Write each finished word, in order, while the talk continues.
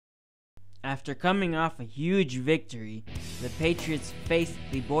After coming off a huge victory, the Patriots faced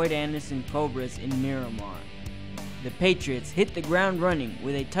the Boyd Anderson Cobras in Miramar. The Patriots hit the ground running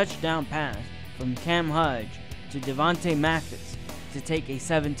with a touchdown pass from Cam Hudge to Devontae Mathis to take a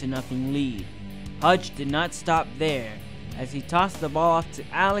 7-0 lead. Hudge did not stop there, as he tossed the ball off to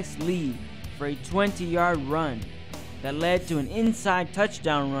Alex Lee for a 20-yard run that led to an inside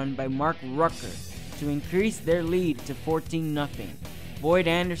touchdown run by Mark Rucker to increase their lead to 14-0. Boyd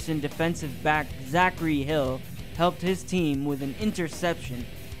Anderson defensive back Zachary Hill helped his team with an interception,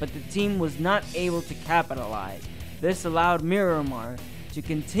 but the team was not able to capitalize. This allowed Miramar to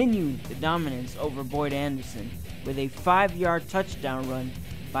continue the dominance over Boyd Anderson with a 5-yard touchdown run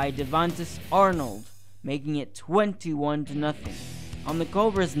by Devontae Arnold, making it 21-0. On the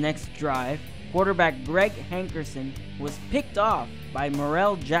Cobras' next drive, quarterback Greg Hankerson was picked off by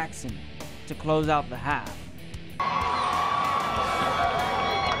Morrell Jackson to close out the half.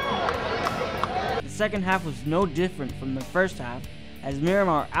 The second half was no different from the first half, as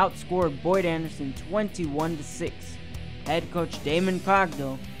Miramar outscored Boyd Anderson 21-6. Head coach Damon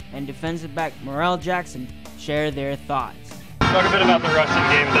Cogdill and defensive back Morrell Jackson share their thoughts. Talk a bit about the rushing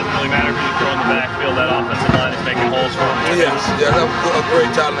game. It doesn't really matter who you throw in the backfield. That offensive line is making holes for them. Yeah, that's a great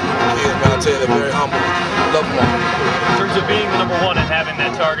talent kid, man. I tell you, they're very humble. Love them all. In terms of being the number one and having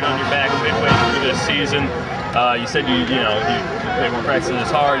that target on your back midway through this season, you said they weren't practicing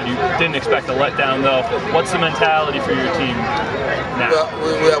as hard. You didn't expect a letdown, though. What's the mentality for your team now?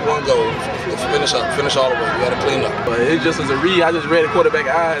 We have one goal: finish all the way. We got to clean up. But it just as a read, I just read the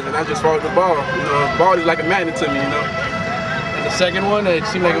quarterback eyes and I just followed the ball. The ball is like a magnet to me, And the second one, it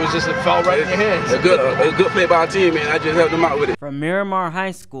seemed like it was just a foul right in your hands. It's a good play by our team, man. I just helped them out with it. From Miramar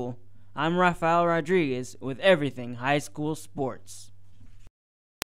High School, I'm Rafael with everything high school sports.